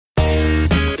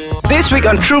This week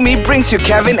on True Me brings you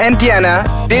Kevin and Diana.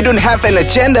 They don't have an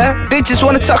agenda. They just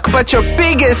want to talk about your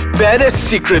biggest, baddest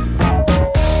secret.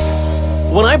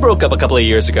 When I broke up a couple of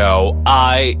years ago,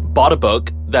 I bought a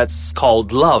book that's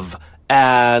called Love.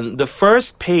 And the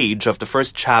first page of the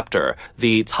first chapter,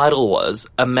 the title was,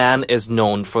 A Man is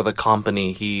Known for the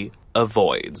Company He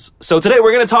Avoids. So today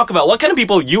we're going to talk about what kind of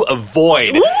people you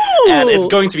avoid. Ooh. And it's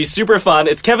going to be super fun.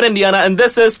 It's Kevin and Diana, and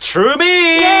this is True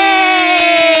Me! Yay!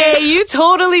 You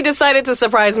totally decided to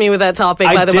surprise me with that topic,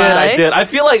 by the way. I did. I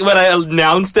feel like when I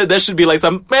announced it, there should be like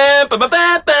some bam, bam, bam,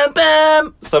 bam, bam,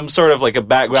 bam, some sort of like a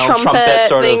background trumpet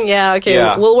sort thing. of. Yeah, okay.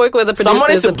 Yeah. We'll work with the producers. Someone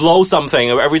has to blow something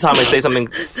every time I say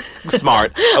something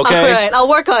smart, okay? All right, I'll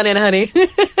work on it, honey.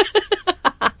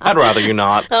 I'd rather you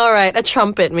not. All right, a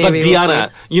trumpet maybe. But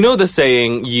Diana, you know the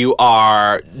saying, you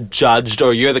are judged,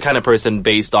 or you're the kind of person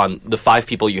based on the 5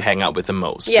 people you hang out with the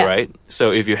most, Yeah. right?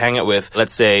 So if you hang out with,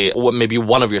 let's say, maybe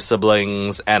one of your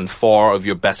siblings and 4 of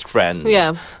your best friends,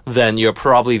 Yeah. then you're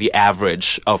probably the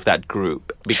average of that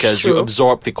group because you True.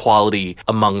 absorb the quality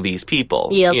among these people.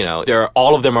 Yes. You know,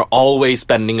 all of them are always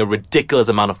spending a ridiculous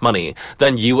amount of money.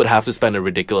 Then you would have to spend a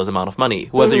ridiculous amount of money,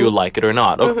 whether you like it or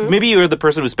not. Or maybe you're the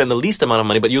person who spend the least amount of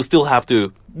money, but you'll still have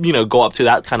to, go up to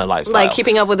that kind of lifestyle. Like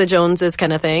keeping up with the Joneses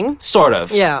kind of thing. Sort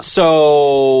of. Yeah.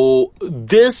 So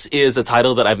this is a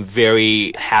title that I'm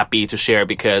very happy to share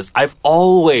because I've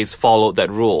always followed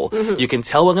that rule. You can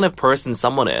tell what kind of person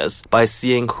someone is by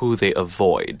seeing who they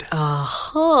avoid.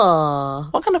 Huh.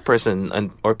 What kind of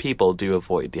person or people do you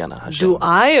avoid, Diana Hashem? Do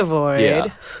I avoid? Yeah.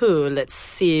 Let's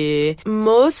see.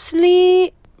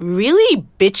 Mostly really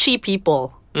bitchy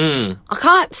people. I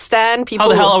can't stand people. How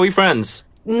the hell are we friends?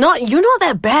 You're not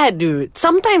that bad, dude.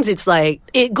 Sometimes it's like,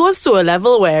 it goes to a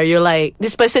level where you're like,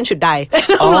 this person should die.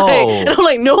 And I'm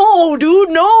like, no,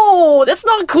 dude, no, that's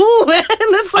not cool, man.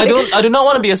 That's like, I do not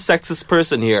want to be a sexist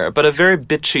person here, but a very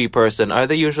bitchy person, are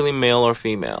they usually male or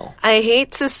female? I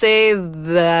hate to say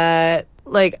that.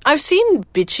 Like, I've seen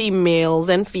bitchy males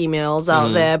and females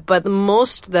out there, but the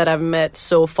most that I've met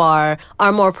so far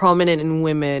are more prominent in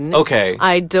women. Okay.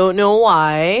 I don't know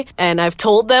why, and I've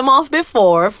told them off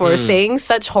before for saying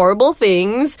such horrible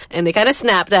things, and they kind of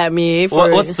snapped at me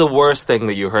for... What's the worst thing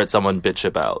that you heard someone bitch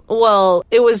about? Well,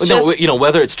 it was just... No,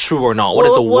 whether it's true or not, what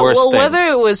is the worst thing? Whether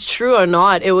it was true or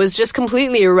not, it was just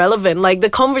completely irrelevant. Like, the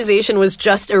conversation was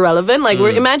just irrelevant. Like,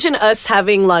 imagine us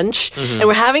having lunch, and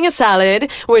we're having a salad,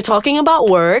 we're talking about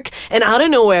work, and out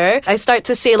of nowhere I start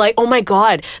to say like, oh my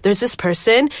god, there's this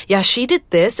person, yeah, she did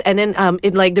this, and then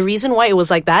the reason why it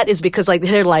was like that is because like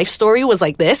her life story was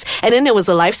like this, and then there was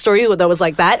a life story that was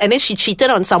like that, and then she cheated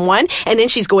on someone, and then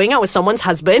she's going out with someone's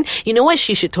husband. You know what,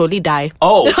 she should totally die.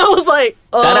 Oh. I was like,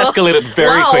 that escalated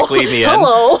very quickly in the end.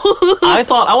 Hello. I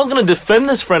thought I was going to defend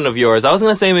this friend of yours. I was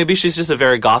going to say maybe she's just a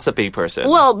very gossipy person.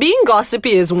 Well, being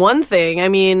gossipy is one thing. I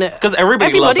mean... Because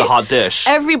everybody loves a hot dish.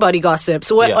 Everybody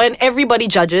gossips. And everybody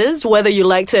judges, whether you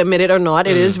like to admit it or not.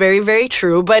 It is very, very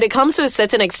true. But it comes to a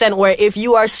certain extent where if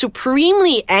you are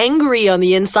supremely angry on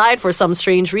the inside for some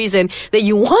strange reason that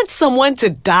you want someone to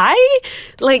die,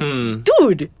 like,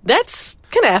 dude, that's...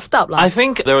 kind of effed up. I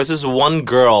think there was this one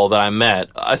girl that I met.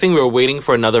 I think we were waiting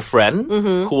for another friend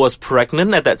who was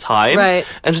pregnant at that time. Right.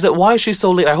 And she said, why is she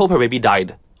so late? I hope her baby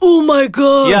died. Oh my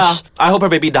gosh. Yeah, I hope her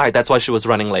baby died. That's why she was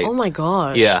running late. Oh my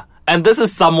gosh. Yeah. And this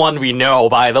is someone we know,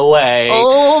 by the way.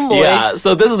 Oh boy. Yeah,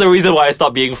 so this is the reason why I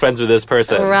stopped being friends with this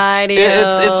person. Righty.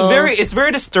 It's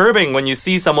very disturbing when you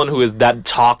see someone who is that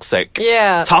toxic.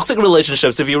 Yeah. Toxic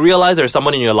relationships, if you realize there's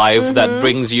someone in your life that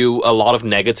brings you a lot of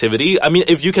negativity, I mean,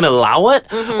 if you can allow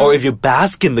it, or if you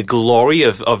bask in the glory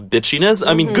of bitchiness,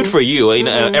 I mean, good for you. You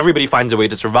know, everybody finds a way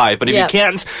to survive. But if you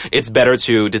can't, it's better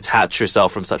to detach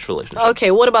yourself from such relationships.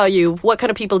 Okay, what about you? What kind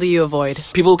of people do you avoid?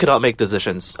 People who cannot make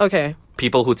decisions. Okay.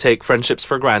 People who take friendships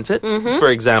for granted. For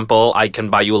example, I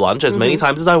can buy you lunch as many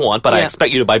times as I want, but I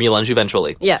expect you to buy me lunch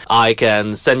eventually. Yeah. I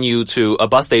can send you to a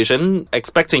bus station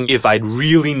expecting if I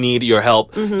really need your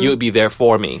help, you would be there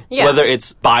for me. Yeah. Whether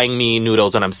it's buying me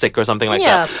noodles when I'm sick or something like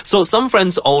that. So some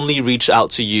friends only reach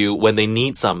out to you when they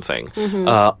need something.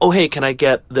 Oh, hey, can I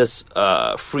get this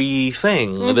free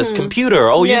thing? This computer.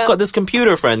 Oh, you've got this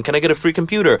computer, friend. Can I get a free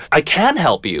computer? I can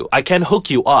help you. I can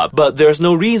hook you up, but there's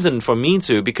no reason for me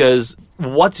to, because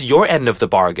what's your end of the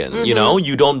bargain? You know,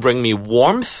 you don't bring me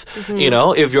warmth. You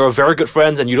know, if you're very good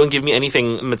friends and you don't give me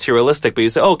anything materialistic, but you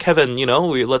say, oh, Kevin, you know,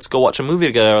 let's go watch a movie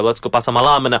together, or let's go pasa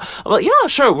malam. And I'm like, yeah,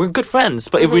 sure, we're good friends.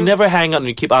 But if we never hang out and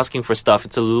you keep asking for stuff,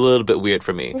 it's a little bit weird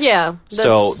for me. Yeah.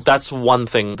 So that's one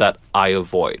thing that I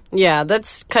avoid. Yeah,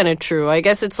 that's kind of true. I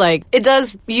guess it's like,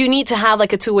 you need to have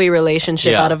like a two-way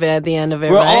relationship out of it at the end of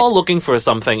it, We're right? all looking for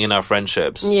something in our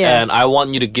friendships. Yes. And I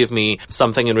want you to give me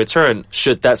something in return.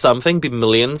 Should that something be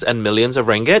millions and millions of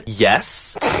ringgit?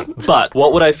 Yes. But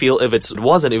what would I feel if it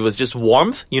wasn't? If it was just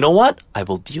warmth? You know what? I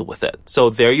will deal with it. So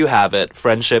there you have it.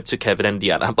 Friendship to Kevin and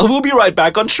Diana. But we'll be right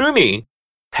back on Shroomy.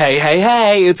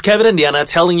 Hey, it's Kevin and Diana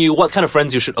telling you what kind of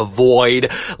friends you should avoid,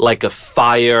 like a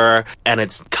fire, and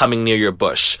it's coming near your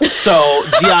bush. So,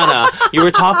 Diana, you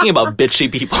were talking about bitchy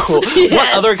people. Yes.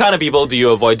 What other kind of people do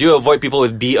you avoid? Do you avoid people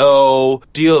with BO?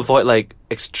 Do you avoid, like,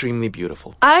 extremely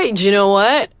beautiful? Do you know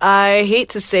what? I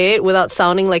hate to say it without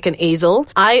sounding like an azel.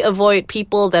 I avoid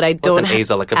people that I don't What's an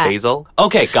azel? Like a basil?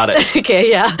 Okay, got it. Okay,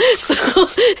 yeah. So,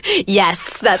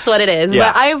 yes, that's what it is.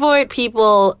 Yeah. But I avoid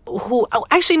people who...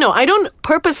 Actually, no, I don't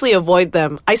purposely avoid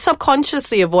them. I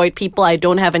subconsciously avoid people I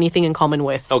don't have anything in common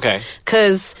with. Okay.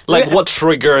 Because... Like, what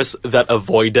triggers that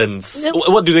avoidance?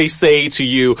 What do they say to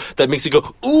you that makes you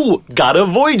go, ooh, gotta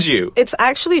avoid you? It's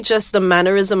actually just the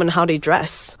mannerism and how they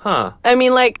dress. Huh. I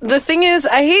mean, like, the thing is,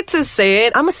 I hate to say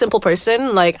it, I'm a simple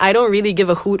person. Like, I don't really give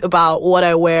a hoot about what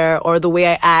I wear or the way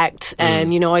I act.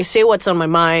 And, you know, I say what's on my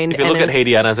mind. If you look at Hey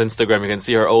Diana's Instagram, you can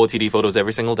see her OOTD photos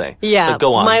every single day. Yeah. But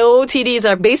go on. My OOTDs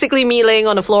are basically me laying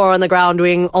on the floor or on the ground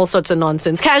doing all sorts of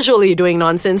nonsense, casually doing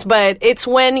nonsense. But it's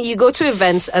when you go to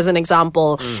events, as an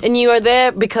example, and you are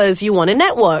there because you want to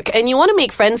network and you want to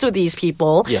make friends with these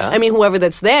people. Yeah. I mean, whoever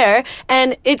that's there.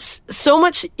 And it's so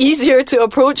much easier to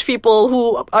approach people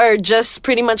who are just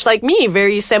pretty much like me,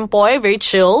 very sempoy, very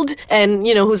chilled, and,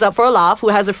 you know, who's up for a laugh, who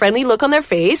has a friendly look on their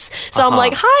face. So I'm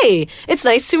like, hi, it's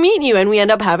nice to meet you. And we end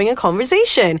up having a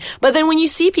conversation. But then when you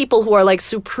see people who are like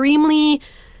supremely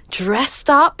dressed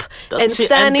up and Dolce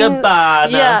standing... and Gabbana,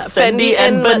 yeah, Fendi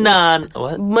and Banana.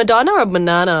 What? Madonna or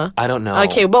banana? I don't know.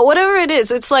 Okay, but whatever it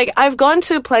is, it's like I've gone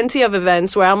to plenty of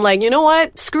events where I'm like, you know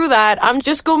what? Screw that. I'm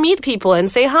just go meet people and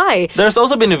say hi. There's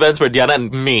also been events where Diana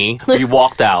and me, we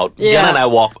walked out. Yeah. Diana and I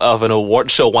walked off an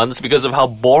award show once because of how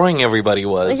boring everybody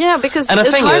was. Yeah, because And the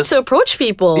it's thing hard is- to approach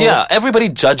people. Yeah, everybody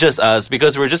judges us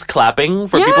because we're just clapping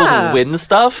for people Yeah. who win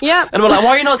stuff. Yeah. And we're like,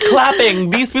 why are you not clapping?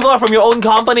 These people are from your own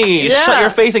company. Yeah. Shut your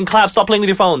face and clap. Stop playing with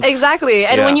your phones. Exactly.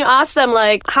 And Yeah. when you ask them,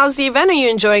 like, how's the event? Are you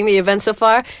enjoying the event so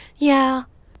far? Yeah.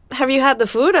 Have you had the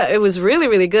food? It was really,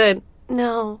 really good.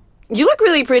 No. You look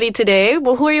really pretty today.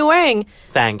 Well, who are you wearing?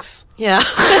 Thanks. Yeah.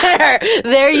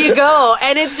 There you go.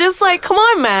 And it's just like, come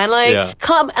on, man. Like, Yeah.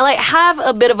 come, like, have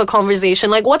a bit of a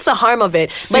conversation. Like, what's the harm of it?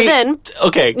 See, but then...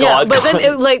 okay, go Yeah, on. but go then, on.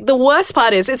 it, like, the worst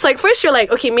part is, it's like, first you're like,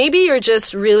 okay, maybe you're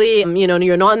just really, you know,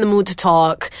 you're not in the mood to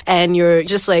talk, and you're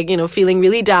just, like, you know, feeling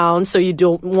really down, so you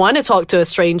don't want to talk to a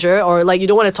stranger, or, like, you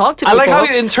don't want to talk to I people. like how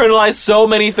you internalize so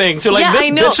many things. You're like, Yeah, this I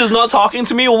know. bitch is not talking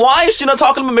to me. Why is she not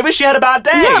talking to me? Maybe she had a bad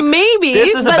day. Yeah, maybe.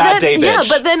 This is a but bad then, day, bitch. Yeah,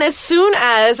 but then as soon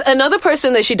as another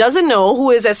person that she doesn't know,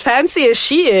 who is as fancy as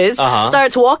she is,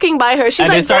 starts walking by her, she's And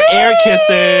like, they start "Hey, air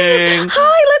kissing.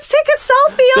 Hi, let's take a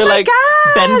selfie. They're Oh my like,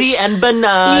 gosh. Bendy and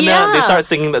Banana. Yeah. They start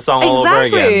singing that song all over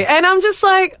Exactly. again. And I'm just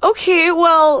like, okay,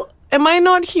 well, am I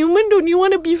not human? Don't you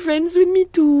want to be friends with me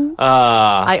too?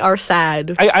 I are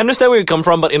sad. I understand where you come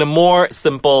from, but in a more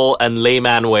simple and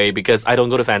layman way, because I don't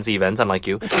go to fancy events, unlike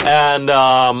you. And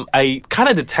I kind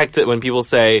of detect it when people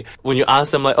say, when you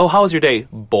ask them like, oh, how was your day?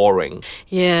 Boring.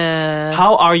 Yeah.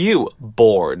 How are you?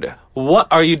 Bored. What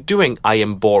are you doing? I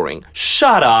am boring.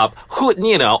 Shut up. Who,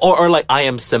 you know, or like, I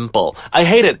am simple. I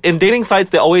hate it. In dating sites,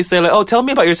 they always say like, oh, tell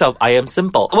me about yourself. I am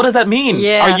simple. What does that mean?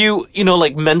 Yeah. Are you, you know,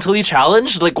 like mentally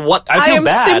challenged? Like what? I feel am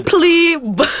bad.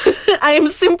 I am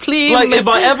simply... Like, if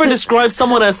I ever describe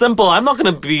someone as simple, I'm not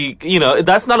gonna be, you know,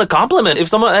 that's not a compliment. If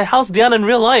someone, how's Diana in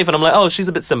real life? And I'm like, oh, she's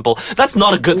a bit simple. That's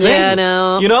not a good thing. Yeah,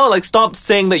 no. You know, like, stop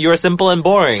saying that you're simple and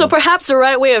boring. So perhaps the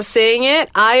right way of saying it,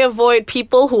 I avoid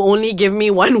people who only give me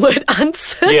one-word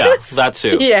answers. Yeah, that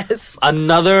too. Yes.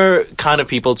 Another kind of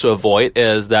people to avoid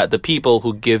is that the people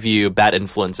who give you bad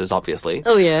influences, obviously.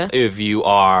 Oh, yeah. If you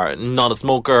are not a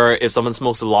smoker, if someone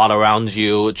smokes a lot around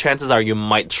you, chances are you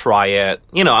might try it.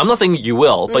 You know, I'm not saying you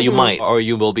will, but you might. Or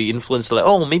you will be influenced to like,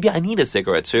 oh, maybe I need a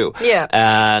cigarette too. Yeah.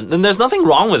 And then there's nothing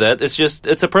wrong with it. It's just,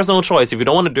 it's a personal choice. If you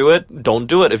don't want to do it, don't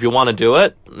do it. If you want to do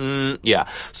it, yeah.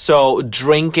 So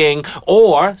drinking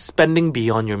or spending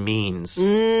beyond your means.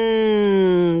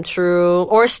 True.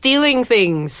 Or stealing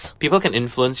things. People can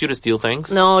influence you to steal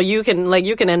things. No, you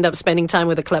can end up spending time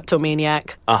with a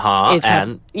kleptomaniac.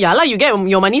 And yeah, you get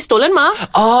your money stolen, ma.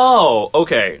 oh,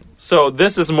 okay. So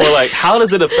this is more like how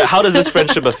does this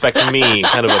friendship affect me,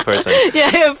 kind of a person. Yeah,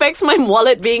 it affects my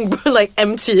wallet being like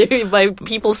empty by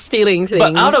people stealing things.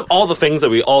 But out of all the things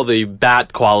all the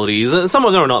bad qualities, and some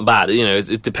of them are not bad.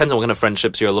 It depends on what kind of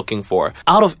friendships you're looking for.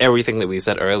 Out of everything that we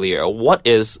said earlier, what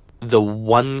is the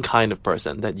one kind of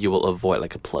person that you will avoid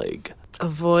like a plague?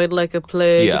 Avoid like a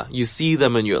plague. Yeah, you see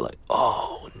them and you're like,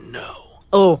 oh no.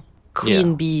 Oh,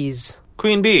 queen bees.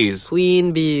 Queen bees.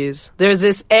 Queen bees. There's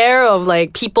this air of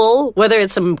like people, whether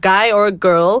it's a guy or a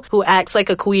girl, who acts like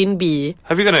a queen bee.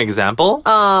 Have you got an example?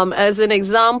 As an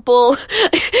example,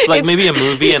 like maybe a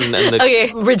movie and the...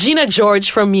 Okay, Regina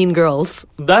George from Mean Girls.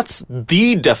 That's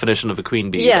the definition of a queen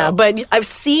bee. Yeah, though. but I've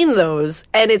seen those,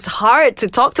 and it's hard to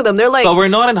talk to them. They're like... But we're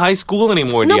not in high school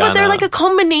anymore, No, Diana. but they're like a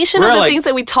combination of the things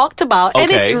that we talked about, and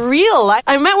it's real.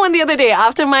 I met one the other day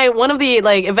after one of the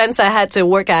like events I had to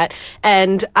work at,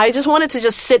 and I just wanted to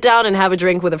just sit down and have a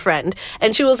drink with a friend.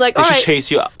 And she was like, Did all right. she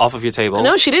chase you off of your table?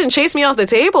 No, she didn't chase me off the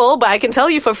table, but I can tell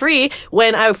you for free,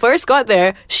 when I first got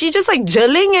there, she just like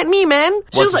jelling at me, man.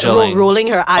 She What's was like jelling? rolling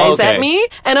her eyes Okay. at me.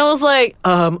 And I was like,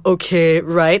 okay,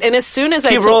 right. And as soon as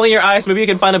Keep rolling your eyes. Maybe you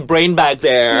can find a brain back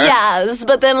there. Yes,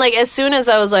 but then like as soon as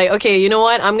I was like, okay, you know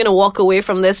what? I'm going to walk away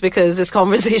from this because this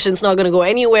conversation's not going to go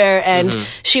anywhere. And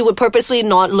she would purposely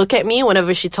not look at me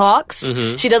whenever she talks.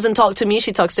 She doesn't talk to me.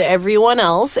 She talks to everyone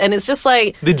else. And it's just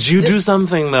like... Did you do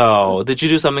something though? Did you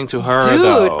do something to her Dude,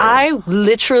 though? I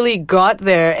literally got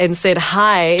there and said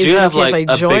hi. Do you have okay like if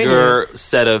I a join bigger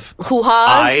set of hoo-has?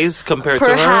 eyes compared to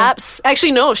her? Perhaps.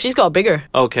 Actually, no, she's got bigger.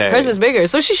 Okay. Hers is bigger.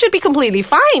 So she should be completely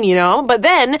fine, you know? But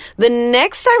then, the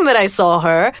next time that I saw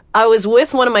her, I was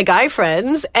with one of my guy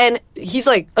friends, and he's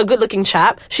like a good-looking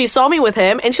chap. She saw me with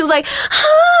him, and she was like,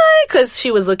 hi, because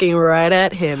she was looking right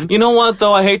at him. You know what,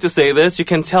 though? I hate to say this. You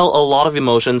can tell a lot of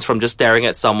emotions from just staring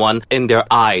at someone in their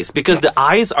eyes, because the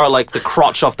eyes are like the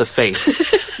crotch of the face.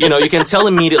 You can tell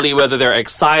immediately whether they're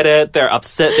excited, they're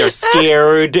upset, they're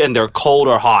scared, and they're cold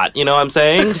or hot. You know what I'm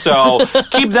saying? So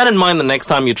keep that in mind the next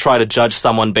time you try to judge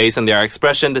someone based on their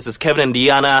expression. This is Kevin and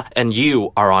Diana, and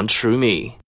you are on True Me.